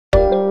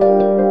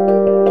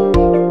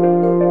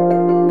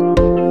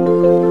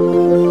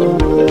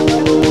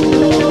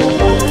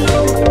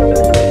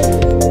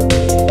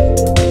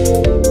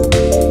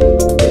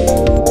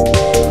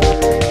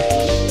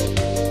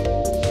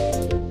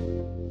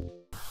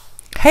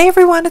Hey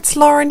everyone, it's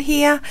Lauren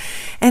here,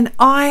 and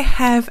I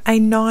have a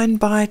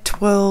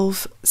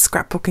 9x12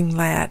 scrapbooking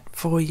layout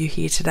for you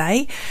here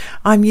today.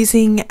 I'm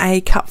using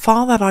a cut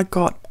file that I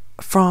got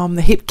from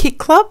the Hip Kit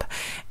Club,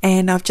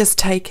 and I've just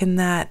taken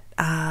that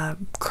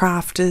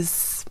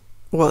crafters,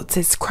 well, it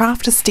says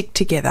crafter stick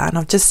together, and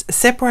I've just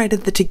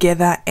separated the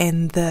together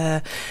and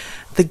the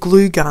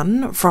glue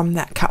gun from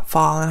that cut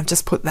file, and I've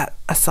just put that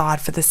aside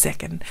for the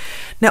second.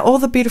 Now all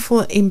the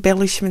beautiful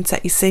embellishments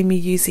that you see me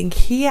using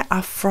here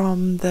are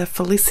from the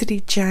Felicity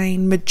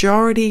Jane.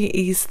 Majority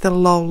is the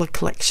Lola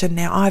collection.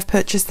 Now I've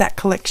purchased that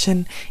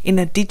collection in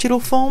a digital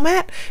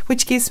format,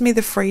 which gives me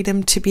the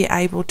freedom to be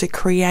able to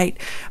create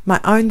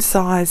my own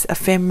size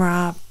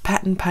ephemera,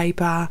 pattern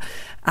paper,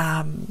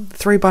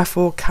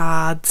 3x4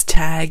 cards,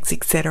 tags,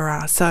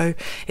 etc. So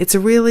it's a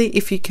really,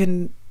 if you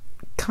can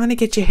kind of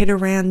get your head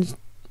around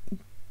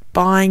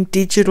buying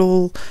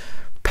digital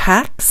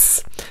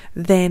packs,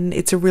 then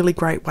it's a really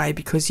great way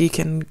because you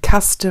can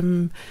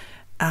custom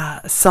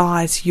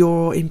size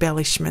your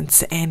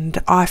embellishments.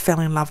 And I fell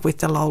in love with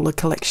the Lola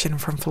collection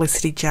from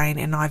Felicity Jane,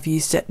 and I've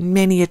used it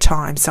many a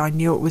time, so I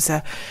knew it was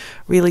a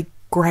really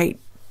great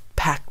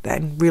pack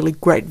and really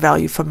great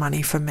value for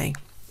money for me.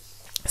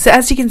 So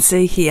as you can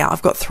see here,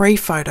 I've got 3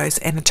 photos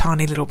and a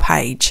tiny little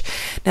page.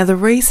 Now the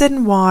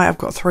reason why I've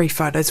got 3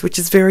 photos, which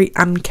is very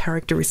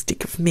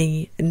uncharacteristic of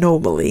me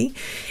normally,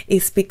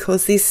 is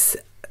because this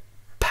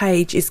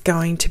page is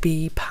going to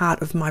be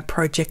part of my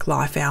Project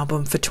Life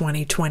album for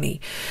 2020.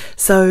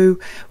 So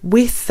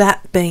with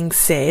that being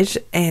said,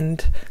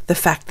 and the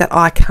fact that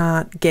I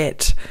can't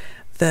get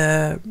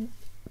the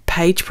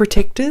page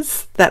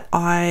protectors that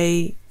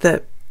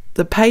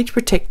the page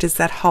protectors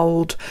that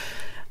hold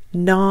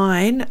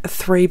 9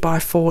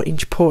 3x4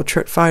 inch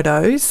portrait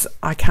photos,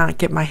 I can't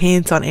get my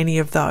hands on any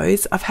of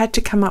those. I've had to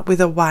come up with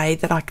a way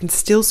that I can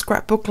still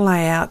scrapbook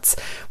layouts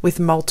with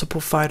multiple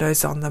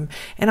photos on them,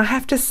 and I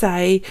have to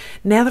say,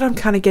 now that I'm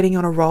kind of getting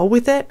on a roll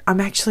with it, I'm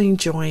actually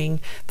enjoying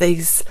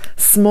these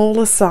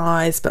smaller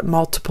size but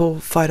multiple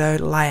photo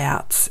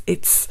layouts.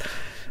 It's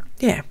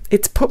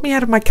put me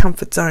out of my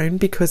comfort zone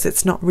because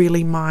it's not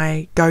really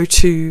my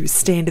go-to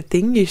standard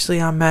thing. Usually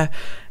I'm a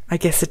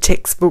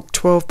textbook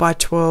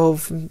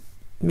 12x12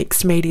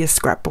 mixed media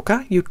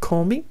scrapbooker, you'd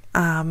call me.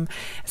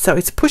 So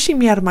it's pushing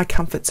me out of my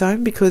comfort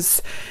zone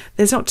because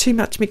there's not too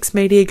much mixed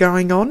media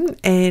going on,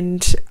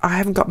 and I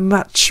haven't got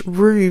much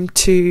room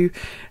to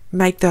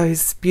make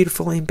those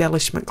beautiful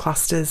embellishment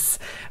clusters.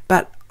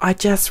 But I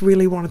just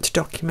really wanted to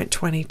document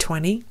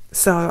 2020.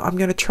 So I'm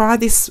going to try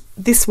this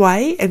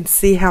way and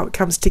see how it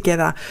comes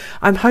together.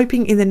 I'm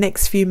hoping in the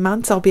next few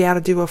months I'll be able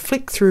to do a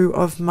flick through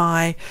of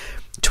my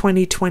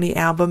 2020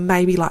 album,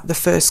 maybe like the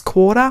first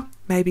quarter,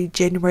 maybe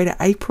January to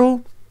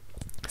April,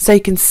 so you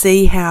can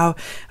see how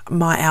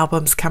my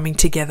album's coming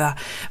together.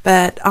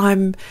 But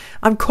I'm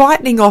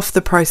quietening off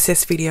the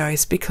process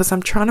videos because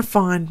I'm trying to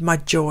find my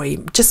joy,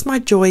 just my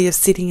joy of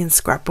sitting and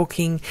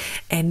scrapbooking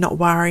and not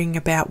worrying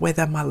about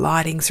whether my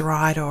lighting's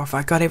right or if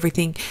I got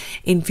everything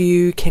in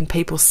view, can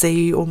people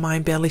see all my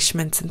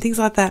embellishments and things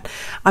like that.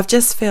 I've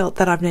just felt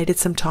that I've needed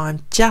some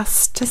time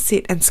just to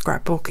sit and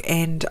scrapbook,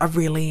 and I've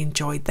really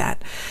enjoyed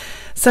that.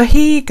 So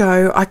here you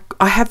go.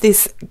 I have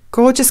this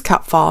gorgeous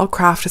cut file,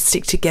 crafter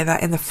stick together,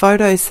 and the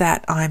photos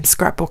that I'm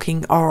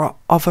scrapbooking are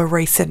of a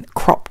recent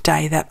crop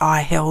day that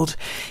I held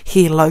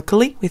here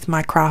locally with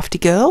my crafty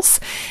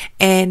girls.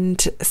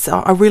 And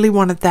so I really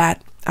wanted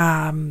that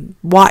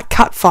white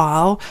cut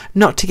file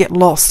not to get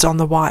lost on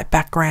the white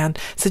background.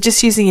 So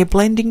just using a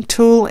blending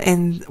tool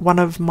and one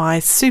of my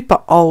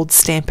super old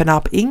Stampin'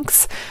 Up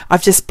inks,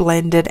 I've just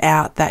blended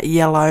out that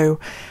yellow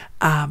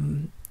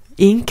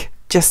ink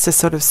just to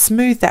sort of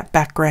smooth that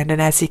background.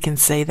 And as you can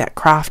see, that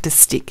crafter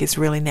stick is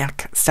really now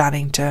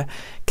starting to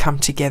come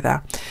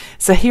together.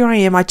 So here I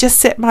am. I just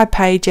set my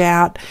page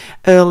out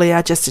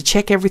earlier just to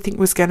check everything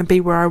was going to be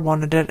where I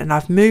wanted it, and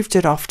I've moved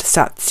it off to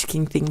start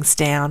sticking things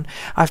down.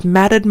 I've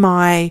matted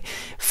my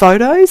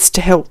photos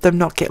to help them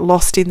not get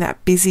lost in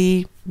that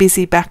busy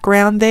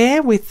background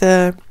there with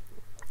the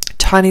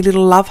tiny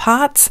little love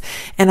hearts,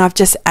 and I've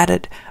just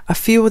added a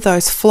few of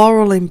those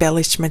floral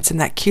embellishments and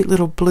that cute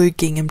little blue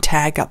gingham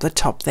tag up the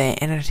top there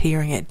and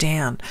adhering it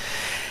down.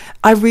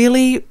 I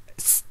really,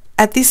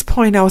 at this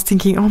point I was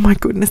thinking, oh my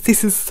goodness,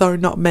 this is so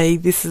not me,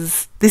 this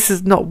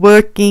is not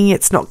working,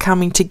 it's not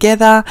coming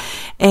together,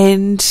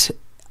 and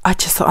I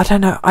just thought,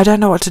 I don't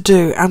know what to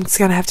do. I'm just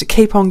going to have to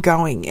keep on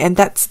going. And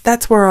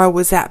that's where I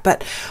was at.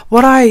 But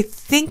what I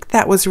think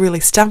that was really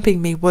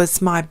stumping me was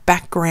my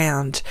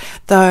background,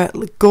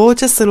 the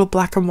gorgeous little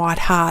black and white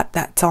heart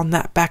that's on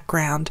that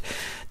background.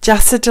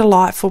 Just a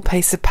delightful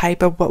piece of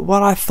paper. But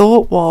what I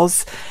thought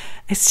was,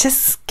 it's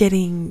just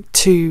getting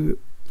too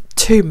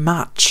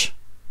much.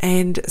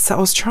 And so I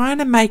was trying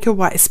to make a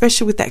way,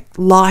 especially with that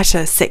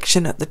lighter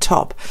section at the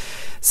top.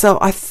 So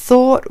I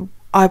thought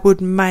I would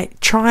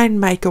try and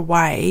make a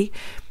way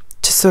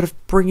to sort of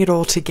bring it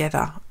all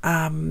together.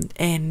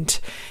 And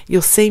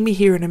you'll see me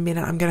here in a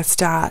minute. I'm going to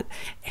start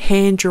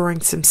hand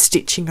drawing some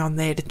stitching on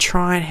there to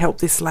try and help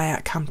this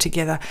layout come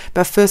together.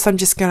 But first I'm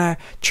just going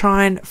to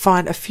try and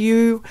find a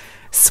few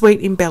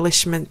sweet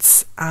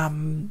embellishments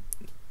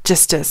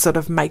just to sort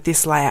of make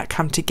this layout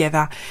come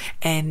together.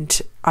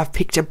 And I've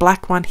picked a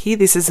black one here.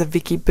 This is a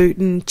Vicky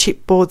Bouton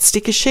chipboard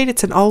sticker sheet.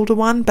 It's an older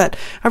one, but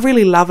I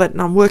really love it,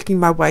 and I'm working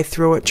my way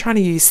through it, trying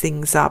to use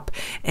things up,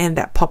 and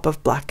that pop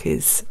of black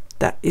is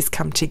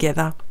come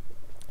together.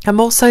 I'm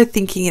also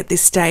thinking at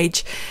this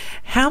stage,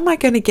 how am I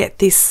going to get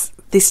this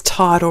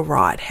title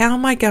right? How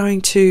am I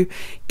going to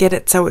get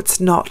it so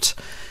it's not,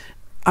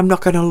 I'm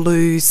not going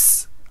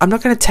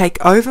to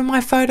take over my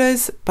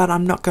photos, but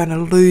I'm not going to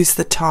lose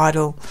the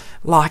title.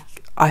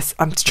 That's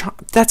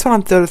what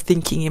I'm sort of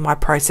thinking in my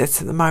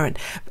process at the moment.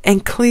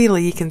 And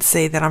clearly you can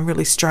see that I'm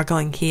really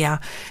struggling here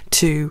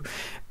to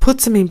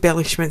put some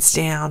embellishments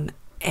down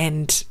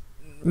and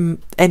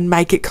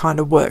make it kind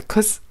of work,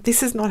 because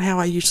this is not how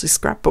I usually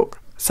scrapbook.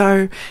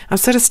 So I'm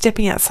sort of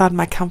stepping outside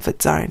my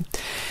comfort zone.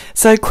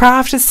 So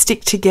craft and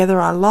stick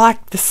together, I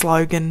like the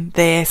slogan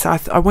there. So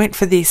I went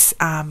for this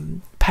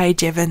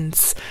Paige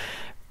Evans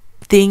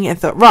thing and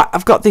thought, right,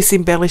 I've got this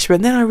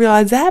embellishment. Then I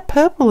realised that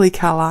purpley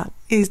colour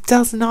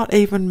does not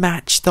even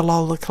match the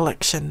Lola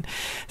collection.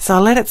 So I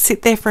let it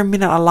sit there for a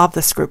minute. I love the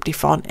scripty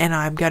font, and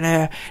I'm going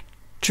to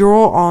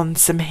draw on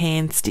some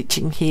hand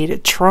stitching here to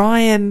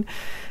try and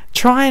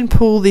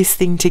pull this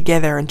thing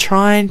together and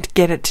try and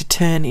get it to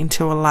turn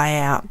into a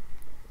layout.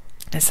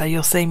 And so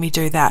you'll see me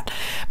do that.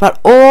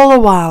 But all the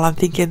while I'm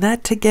thinking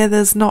that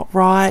together's not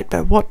right,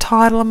 but what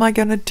title am I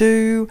going to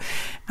do?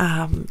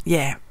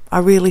 Yeah, I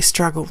really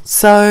struggle.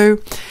 So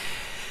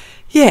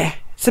yeah,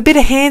 it's a bit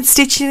of hand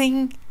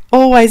stitching.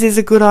 Always is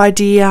a good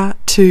idea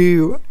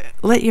to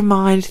let your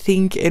mind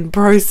think, and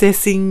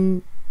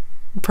processing,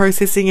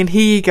 and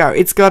here you go.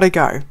 It's got to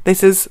go.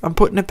 I'm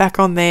putting it back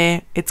on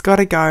there. It's got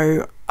to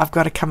go. I've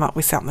got to come up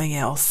with something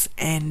else.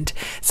 And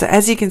so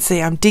as you can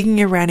see, I'm digging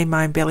around in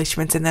my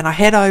embellishments, and then I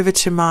head over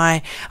to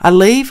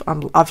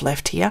I've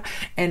left here,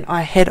 and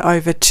I head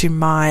over to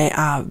my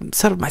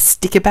sort of my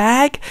sticker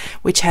bag,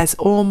 which has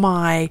all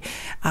my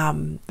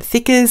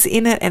thickers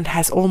in it and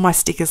has all my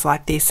stickers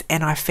like this.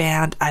 And I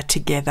found a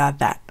together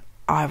that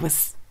I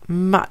was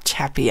much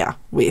happier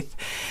with.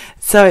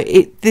 So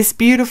this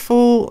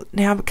beautiful,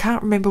 now I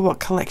can't remember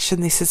what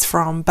collection this is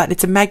from, but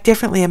it's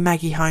definitely a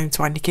Maggie Holmes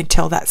one. You can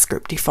tell that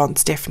scripty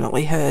font's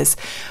definitely hers.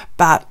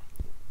 But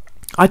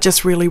I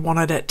just really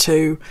wanted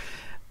to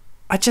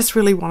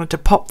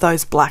pop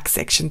those black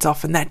sections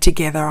off, and that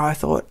together, I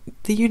thought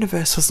the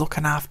universe was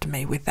looking after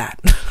me with that.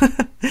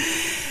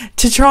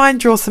 To try and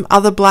draw some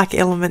other black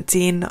elements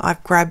in,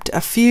 I've grabbed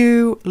a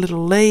few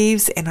little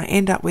leaves, and I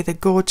end up with a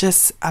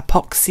gorgeous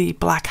epoxy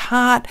black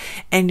heart,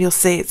 and you'll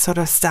see it sort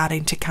of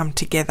starting to come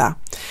together.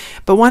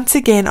 But once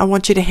again, I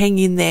want you to hang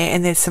in there,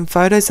 and there's some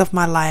photos of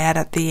my layout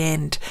at the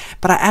end,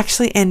 but I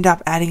actually end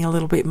up adding a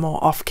little bit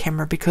more off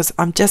camera because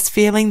I'm just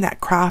feeling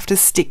that crafter's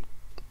stick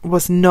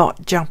was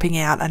not jumping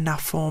out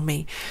enough for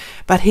me.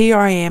 But here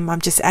I am, I'm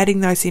just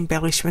adding those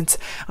embellishments.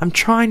 I'm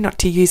trying not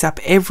to use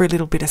up every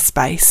little bit of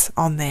space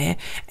on there,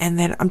 and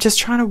then I'm just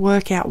trying to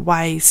work out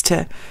ways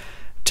to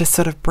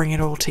sort of bring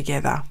it all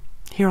together.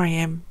 Here I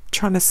am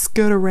trying to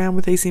skirt around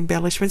with these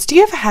embellishments. Do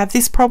you ever have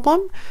this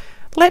problem?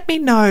 Let me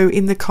know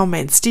in the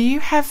comments. Do you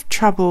have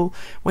trouble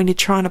when you're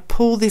trying to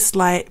pull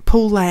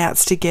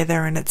layouts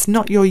together and it's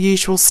not your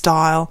usual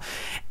style,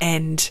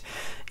 and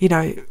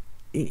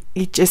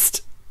it's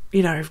just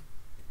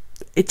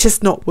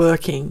not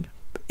working?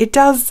 It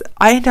does.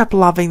 I end up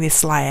loving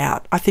this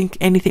layout. I think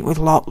anything with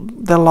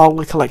the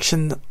Lola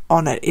collection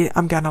on it,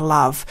 I'm going to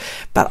love.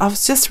 But I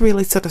was just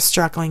really sort of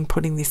struggling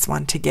putting this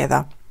one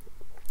together.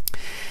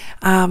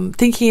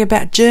 Thinking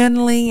about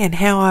journaling and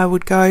how I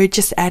would go,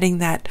 just adding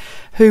that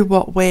who,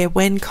 what, where,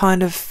 when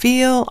kind of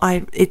feel.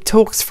 It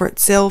talks for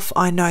itself.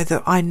 I know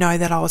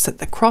that I was at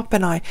the crop,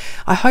 and I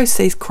host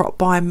these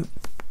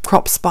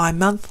crops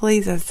bi-monthly,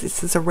 as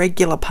this is a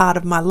regular part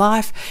of my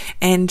life.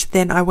 And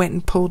then I went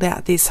and pulled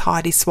out this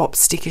Heidi Swap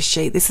sticker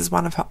sheet. This is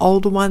one of her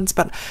older ones,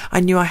 but I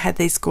knew I had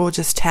these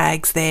gorgeous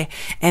tags there,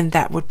 and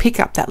that would pick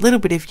up that little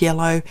bit of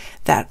yellow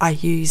that I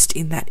used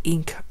in that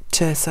ink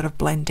to sort of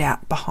blend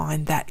out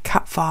behind that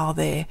cut file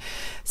there.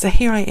 So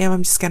here I am,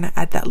 I'm just going to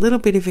add that little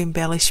bit of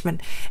embellishment,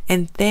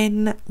 and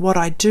then what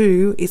I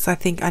do is I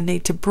think I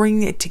need to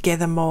bring it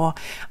together more,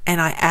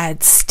 and I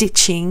add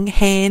stitching,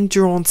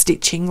 hand-drawn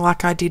stitching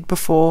like I did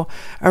before,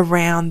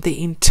 around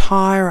the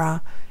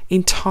entire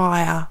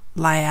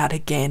layout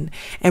again.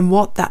 And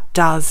what that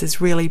does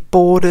is really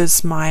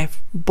borders my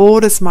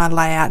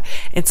layout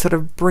and sort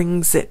of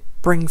brings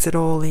it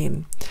all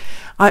in.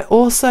 I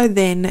also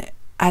then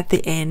at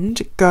the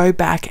end go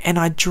back and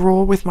I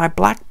draw with my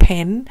black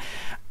pen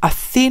a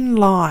thin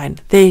line.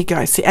 There you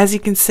go. See, as you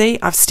can see,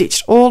 I've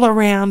stitched all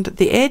around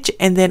the edge,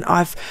 and then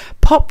I've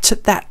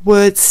popped that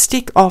word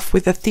stick off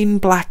with a thin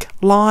black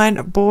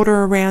line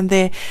border around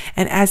there,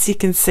 and as you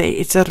can see,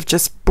 it sort of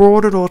just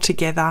brought it all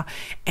together,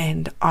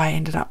 and I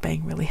ended up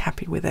being really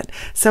happy with it.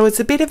 So it's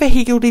a bit of a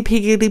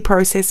higgledy-piggledy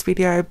process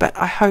video, but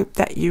I hope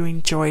that you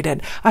enjoyed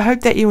it. I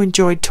hope that you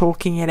enjoyed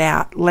talking it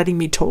out, letting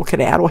me talk it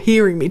out, or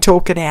hearing me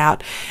talk it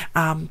out.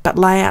 But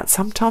layouts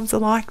sometimes are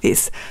like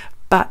this,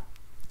 but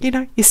you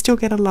know, you still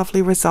get a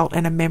lovely result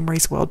and a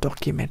memories well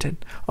documented.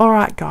 All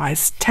right,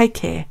 guys, take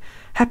care.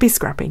 Happy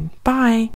scrapping. Bye.